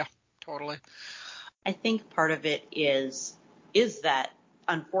 totally. I think part of it is that,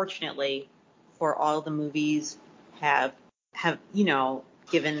 unfortunately, for all the movies have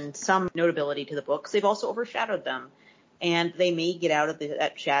given some notability to the books, they've also overshadowed them, and they may get out of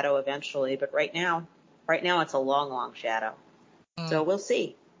that shadow eventually. But right now it's a long, long shadow. So we'll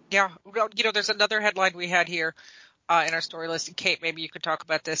see. Yeah. There's another headline we had here in our story list. And Kate, maybe you could talk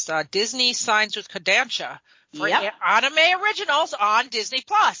about this. Disney signs with Kodansha for anime originals on Disney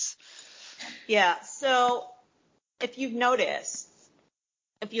Plus. Yeah. So if you've noticed,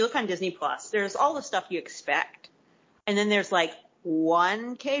 if you look on Disney Plus, there's all the stuff you expect. And then there's like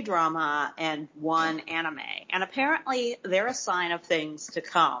one K-drama and one anime. And apparently they're a sign of things to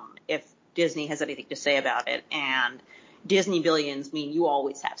come if Disney has anything to say about it. And Disney billions mean you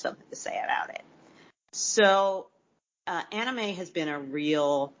always have something to say about it. So anime has been a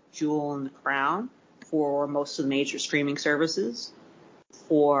real jewel in the crown for most of the major streaming services,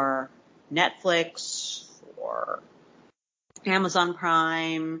 for Netflix, for Amazon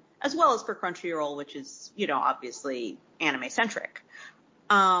Prime, as well as for Crunchyroll, which is, obviously anime-centric.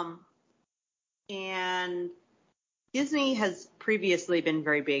 And Disney has previously been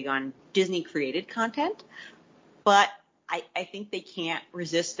very big on Disney-created content, but I think they can't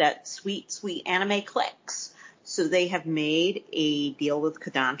resist that sweet, sweet anime clicks. So they have made a deal with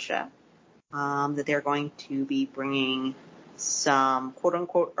Kodansha that they're going to be bringing some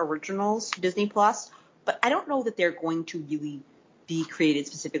quote-unquote originals to Disney Plus. But I don't know that they're going to really be created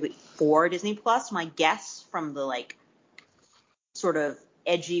specifically for Disney Plus. My guess from the sort of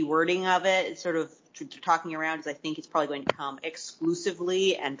edgy wording of it, sort of talking around, is I think it's probably going to come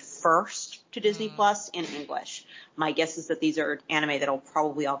exclusively and first to Disney Plus in English. My guess is that these are anime that'll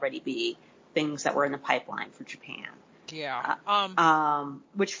probably already be things that were in the pipeline for Japan. Yeah.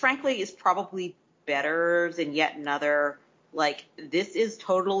 Which frankly is probably better than yet another Like, this is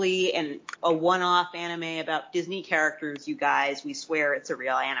totally a one-off anime about Disney characters, you guys. We swear it's a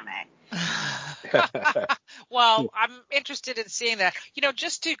real anime. Well, I'm interested in seeing that.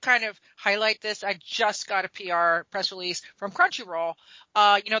 Just to kind of highlight this, I just got a PR press release from Crunchyroll.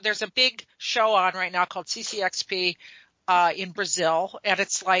 There's a big show on right now called CCXP in Brazil, and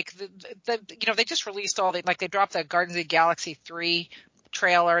it's like they just released they dropped the Guardians of the Galaxy 3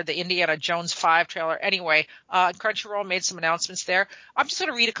 trailer, the Indiana Jones 5 trailer. Anyway, Crunchyroll made some announcements there. I'm just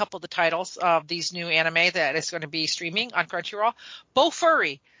going to read a couple of the titles of these new anime that is going to be streaming on Crunchyroll.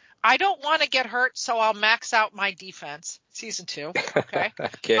 Bofuri. I don't want to get hurt, so I'll max out my defense. Season 2. Okay.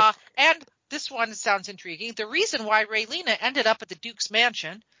 Okay. And this one sounds intriguing. The reason why Raylina ended up at the Duke's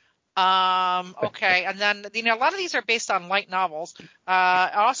mansion. Okay. And then, a lot of these are based on light novels.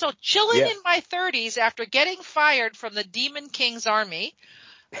 Also, chilling in my 30s after getting fired from the Demon King's army.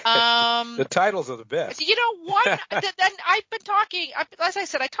 The titles are the best. Then I've been talking, as I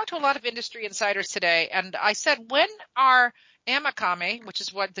said, I talked to a lot of industry insiders today, and I said, when are Amakame, which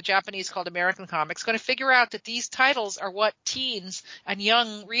is what the Japanese called American comics, going to figure out that these titles are what teens and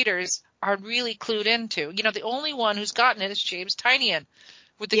young readers are really clued into? The only one who's gotten it is James Tynion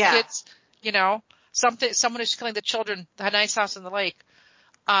with the kids, someone who's killing the children, The Nice House on the Lake.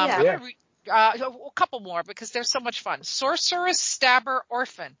 I'm going to read a couple more because they're so much fun. Sorceress, Stabber,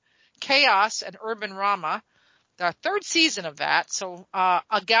 Orphan, Chaos, and Urban Rama. The third season of that. So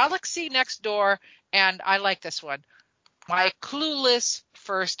A Galaxy Next Door, and I like this one. My Clueless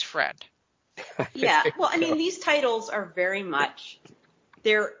First Friend. Yeah. Well, I mean, these titles are very much,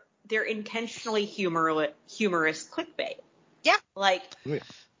 they're intentionally humorous clickbait. Yeah. Like,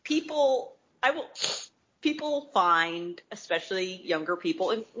 people find, especially younger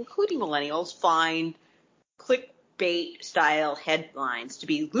people, including millennials, find clickbait style headlines to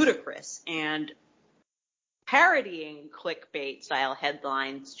be ludicrous, and parodying clickbait style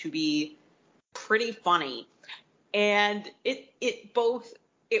headlines to be pretty funny. And it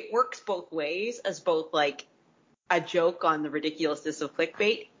works both ways, as both like a joke on the ridiculousness of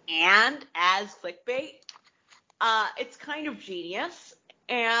clickbait and as clickbait. It's kind of genius,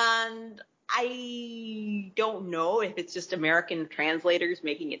 and I don't know if it's just American translators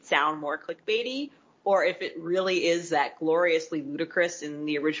making it sound more clickbaity, or if it really is that gloriously ludicrous in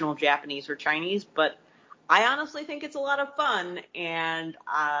the original Japanese or Chinese, but I honestly think it's a lot of fun, and,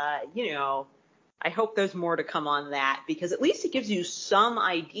 I hope there's more to come on that, because at least it gives you some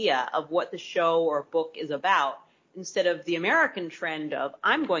idea of what the show or book is about, instead of the American trend of,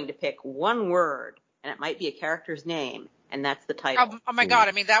 I'm going to pick one word, and it might be a character's name, and that's the title. Oh my God.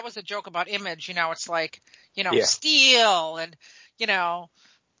 I mean, that was a joke about Image. It's like, steel and,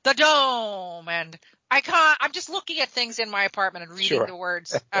 the dome, and I'm just looking at things in my apartment and reading the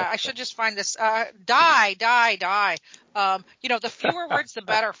words. I should just find this, die. The fewer words, the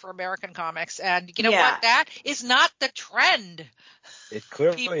better for American comics. And what? That is not the trend. It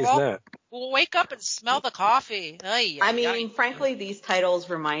clearly is not. We'll wake up and smell the coffee. Frankly, these titles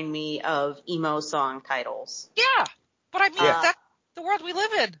remind me of emo song titles. Yeah. But I mean, that's the world we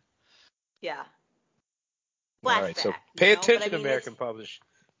live in. Yeah. Flashback, all right, so pay attention, American publishers.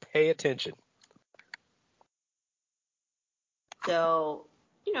 Pay attention. So,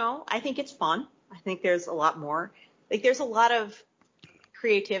 I think it's fun. I think there's a lot more. Like, there's a lot of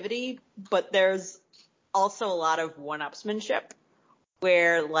creativity, but there's also a lot of one-upsmanship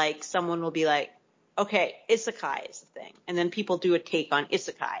where, like, someone will be like, okay, isekai is the thing. And then people do a take on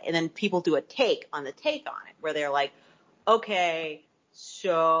isekai. And then people do a take on the take on it, where they're like, okay,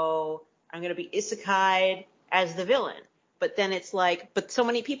 so I'm going to be isekai'd as the villain. But then it's like, but so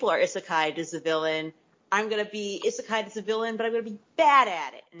many people are isekai'd as the villain. I'm going to be isekai'd as a villain, but I'm going to be bad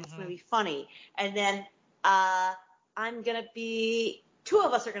at it. And it's going to be funny. And then I'm going to be, two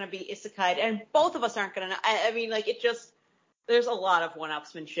of us are going to be isekai'd, and both of us aren't going to. I mean, like, it just, there's a lot of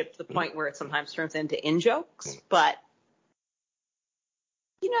one-upsmanship to the point where it sometimes turns into in-jokes. But,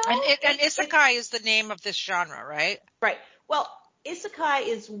 And isekai is the name of this genre, right? Right. Well, isekai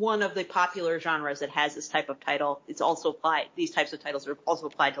is one of the popular genres that has this type of title. It's also applied, these types of titles are also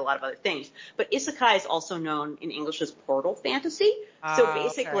applied to a lot of other things. But isekai is also known in English as portal fantasy. So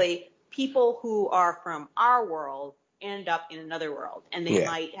basically, people who are from our world end up in another world. And they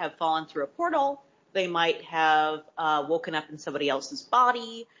might have fallen through a portal. They might have woken up in somebody else's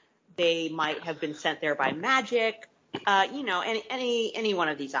body. They might have been sent there by magic. Any one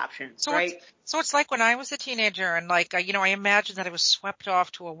of these options, right? So it's like when I was a teenager and I imagined that I was swept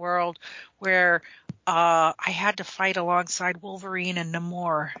off to a world where I had to fight alongside Wolverine and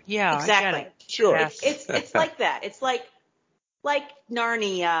Namor. Yeah, exactly. I get it. Sure. Yes. It's like that. It's like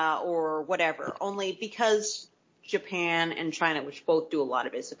Narnia or whatever, only because Japan and China, which both do a lot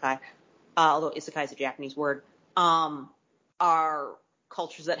of isekai, although isekai is a Japanese word, are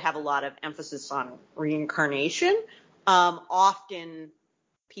cultures that have a lot of emphasis on reincarnation. Often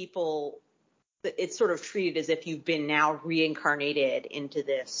people, it's sort of treated as if you've been now reincarnated into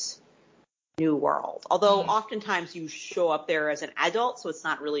this new world. Although oftentimes you show up there as an adult, so it's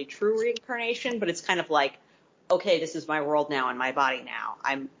not really true reincarnation, but it's kind of like, okay, this is my world now and my body now.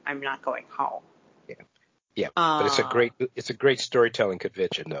 I'm not going home. Yeah, but it's a great storytelling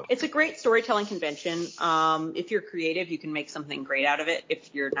convention, though. It's a great storytelling convention. If you're creative, you can make something great out of it.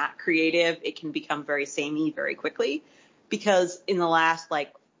 If you're not creative, it can become very samey very quickly, because in the last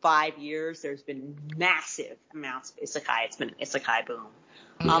 5 years, there's been massive amounts of isekai. It's been an isekai boom.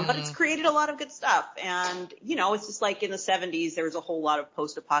 But it's created a lot of good stuff. And, it's just like in the 70s, there was a whole lot of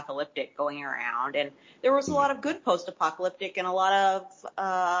post-apocalyptic going around. And there was a lot of good post-apocalyptic and a lot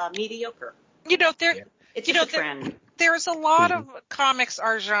of mediocre. It's just a trend. There's a lot of comics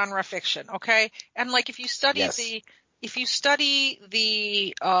are genre fiction, okay? And if you study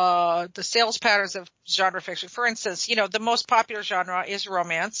the sales patterns of genre fiction, for instance, the most popular genre is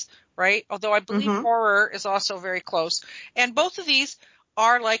romance, right? Although I believe horror is also very close. And both of these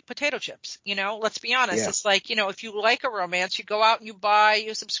are like potato chips, let's be honest. Yeah. It's like, if you like a romance, you go out and you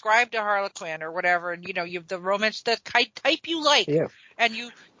subscribe to Harlequin or whatever, and, you have the romance that type you like. Yeah. And you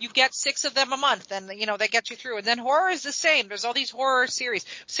get 6 of them a month, and, they get you through. And then horror is the same. There's all these horror series.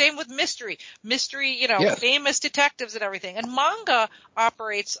 Same with mystery, famous detectives and everything. And manga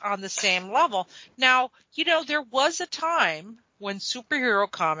operates on the same level. Now, there was a time when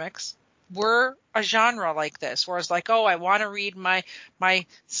superhero comics were a genre like this, where it's like, oh, I want to read my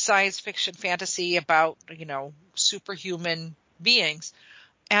science fiction fantasy about, superhuman beings.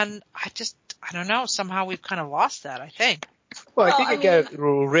 And I don't know, somehow we've kind of lost that, I think. Well, I think it got a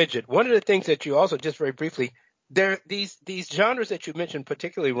little rigid. One of the things that you also, just very briefly, these genres that you mentioned,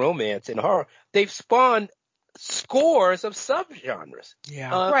 particularly romance and horror, they've spawned scores of subgenres.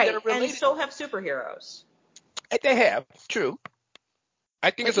 Yeah. Right. And so have superheroes. They have, true. I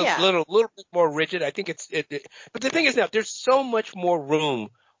think it's a little bit more rigid. I think but the thing is now, there's so much more room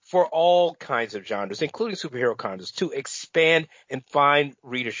for all kinds of genres, including superhero genres, to expand and find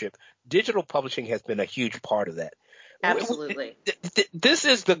readership. Digital publishing has been a huge part of that. Absolutely. This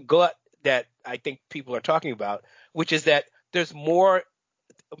is the glut that I think people are talking about, which is that there's more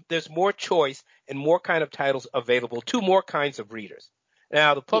choice and more kind of titles available to more kinds of readers.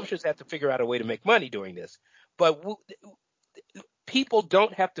 Now, the publishers have to figure out a way to make money doing this, but people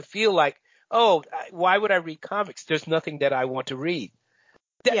don't have to feel like, oh, why would I read comics? There's nothing that I want to read.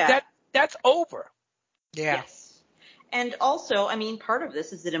 That's over. Yeah. Yes. And also, part of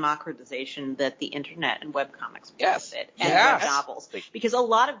this is the democratization that the internet and webcomics provided, and web novels. Because a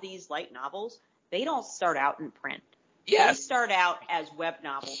lot of these light novels, they don't start out in print. Yes. They start out as web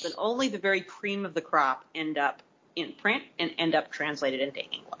novels, and only the very cream of the crop end up in print and end up translated into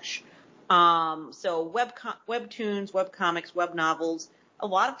English. So webtoons, webcomics, web novels, a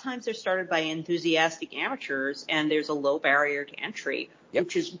lot of times they're started by enthusiastic amateurs, and there's a low barrier to entry,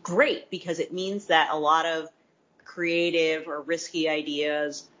 which is great because it means that a lot of creative or risky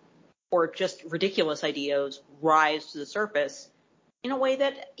ideas or just ridiculous ideas rise to the surface in a way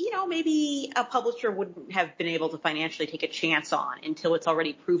that, maybe a publisher wouldn't have been able to financially take a chance on until it's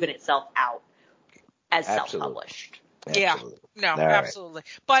already proven itself out as self-published. Yeah, no, absolutely.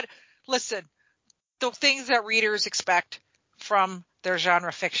 But listen, the things that readers expect from their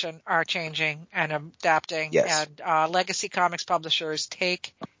genre fiction are changing and adapting. Yes. And legacy comics publishers,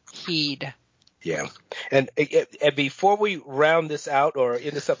 take heed. Yeah. And before we round this out or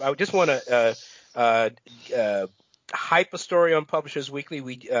end this up, I just want to hype a story on Publishers Weekly.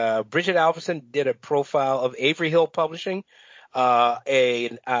 Bridget Alverson did a profile of Avery Hill Publishing, a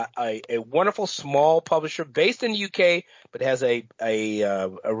wonderful small publisher based in the UK, but has a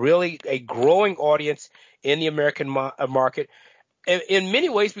really growing audience in the American market. In many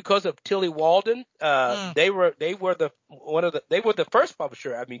ways, because of Tilly Walden, they were the first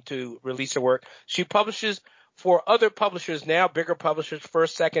publisher, to release her work. She publishes for other publishers now, bigger publishers,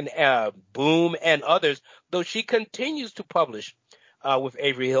 First, Second, Boom, and others. Though she continues to publish with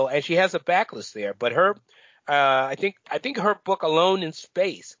Avery Hill, and she has a backlist there. But her, I think her book Alone in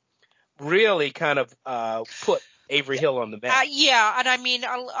Space really kind of put Avery Hill on the map. Yeah, and I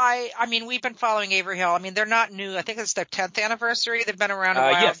mean, we've been following Avery Hill. They're not new. I think it's their 10th anniversary. They've been around a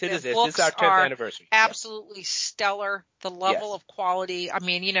while. Yes, it is. It's our 10th anniversary. Absolutely stellar. The level of quality.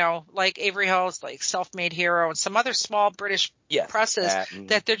 Like Avery Hill's like Self-Made Hero and some other small British presses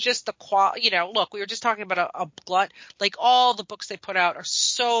that they're just the quality. Look, we were just talking about a glut. Like all the books they put out are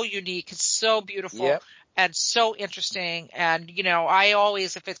so unique. It's so beautiful. Yep. and so interesting. And, you know, I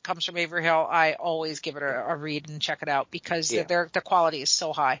always, if it comes from Avery Hill, I always give it a read and check it out because their quality is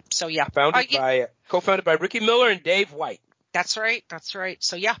so high. So yeah. Co-founded by Ricky Miller and Dave White. That's right. That's right.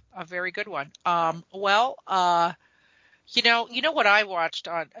 So yeah, a very good one. You know what I watched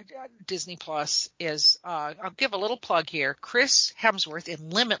on Disney Plus is, I'll give a little plug here. Chris Hemsworth in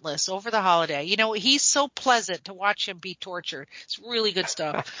Limitless over the holiday. You know, he's so pleasant to watch him be tortured. It's really good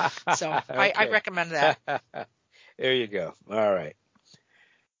stuff. So okay. I recommend that. There you go. All right.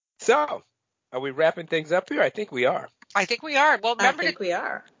 So are we wrapping things up here? I think we are. Well, remember we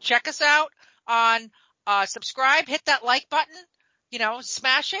are. Check us out on, subscribe, hit that like button, you know,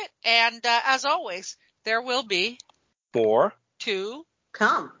 smash it. And, as always, there will be more to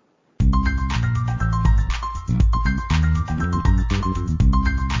come.